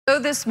So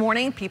this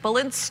morning, people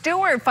in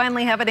Stuart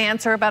finally have an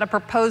answer about a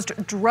proposed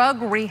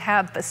drug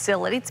rehab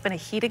facility. It's been a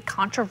heated,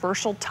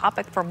 controversial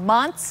topic for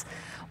months.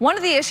 One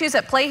of the issues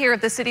at play here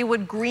at the city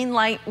would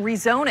greenlight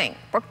rezoning.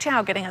 Brooke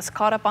Chow getting us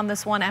caught up on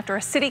this one after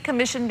a city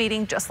commission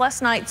meeting just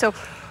last night. So,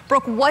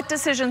 Brooke, what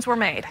decisions were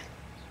made?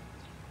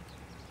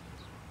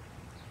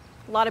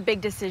 A lot of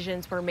big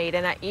decisions were made,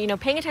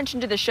 and paying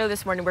attention to the show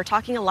this morning, we're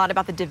talking a lot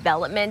about the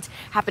development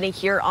happening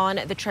here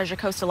on the Treasure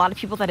Coast. A lot of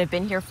people that have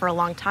been here for a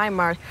long time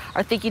are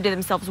thinking to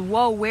themselves,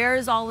 whoa, where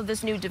is all of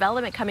this new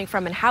development coming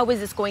from, and how is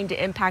this going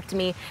to impact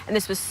me? And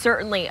this was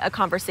certainly a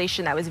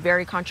conversation that was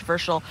very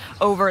controversial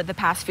over the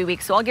past few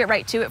weeks. So I'll get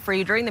right to it for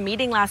you. During the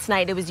meeting last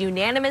night, it was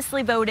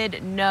unanimously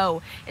voted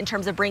no in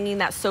terms of bringing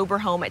that sober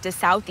home to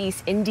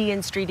Southeast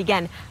Indian Street.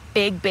 Again,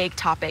 big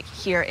topic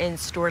here in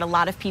Stuart. A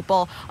lot of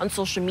people on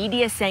social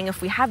media saying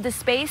if we have the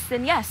space,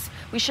 then yes,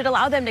 we should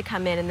allow them to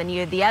come in. And then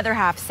you had the other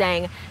half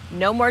saying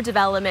no more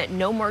development,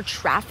 no more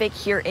traffic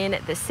here in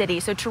the city.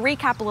 So to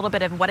recap a little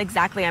bit of what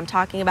exactly I'm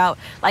talking about,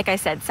 like I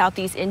said,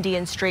 Southeast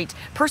Indian Street,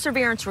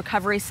 Perseverance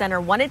Recovery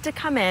Center wanted to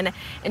come in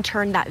and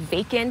turn that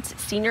vacant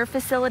senior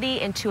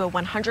facility into a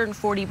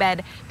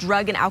 140-bed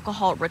drug and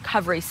alcohol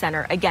recovery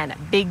center. Again,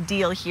 big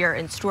deal here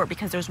in Stuart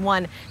because there's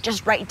one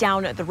just right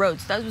down the road.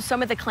 So those were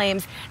some of the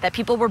claims that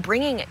people were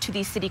bringing to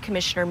these city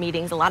commissioner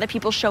meetings. A lot of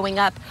people showing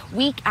up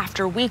week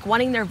after week,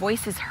 wanting their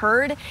voices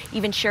heard.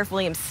 Even Sheriff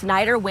William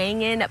Snyder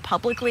weighing in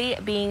publicly,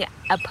 being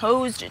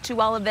opposed to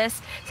all of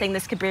this, saying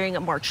this could bring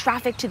more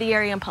traffic to the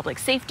area and public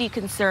safety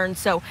concerns.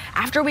 So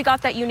after we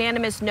got that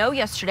unanimous no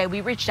yesterday,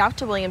 we reached out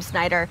to William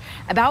Snyder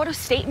about a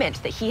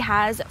statement that he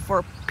has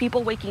for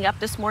people waking up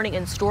this morning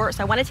in Stuart.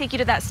 So I want to take you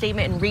to that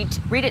statement and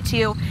read it to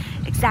you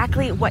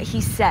exactly what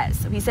he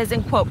says. He says,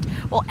 in quote,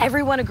 "Well,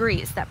 everyone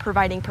agrees that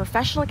providing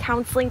professional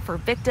counseling for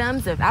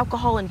victims of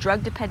alcohol and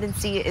drug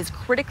dependency is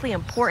critically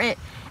important.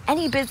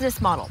 Any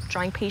business model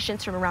drawing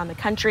patients from around the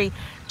country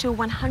to a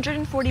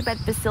 140-bed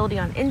facility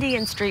on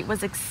Indian Street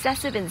was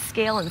excessive in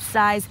scale and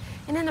size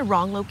and in the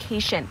wrong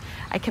location.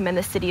 I commend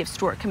the City of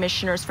Stuart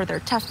commissioners for their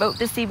tough vote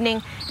this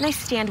evening, and I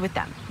stand with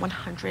them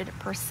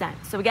 100%.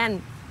 So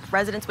again,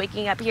 residents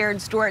waking up here in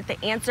Stuart,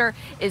 the answer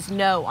is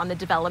no on the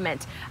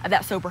development of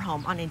that sober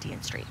home on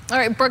Indian Street. All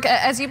right, Brooke,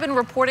 as you've been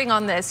reporting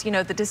on this,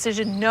 the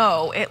decision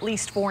no, at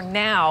least for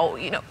now,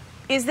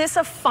 is this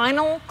a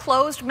final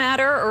closed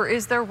matter, or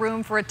is there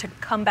room for it to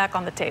come back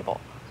on the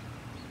table?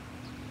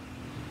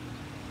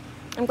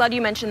 I'm glad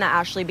you mentioned that,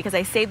 Ashley, because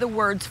I say the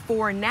words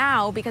for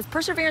now because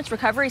Perseverance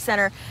Recovery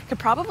Center could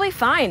probably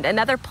find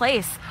another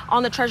place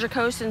on the Treasure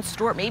Coast in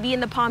Stuart, maybe in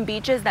the Palm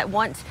Beaches, that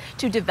wants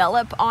to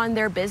develop on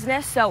their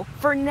business. So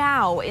for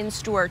now in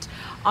Stuart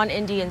on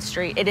Indian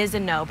Street, it is a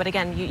no. But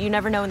again, you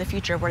never know in the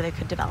future where they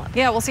could develop.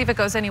 Yeah, we'll see if it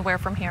goes anywhere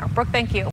from here. Brooke, thank you.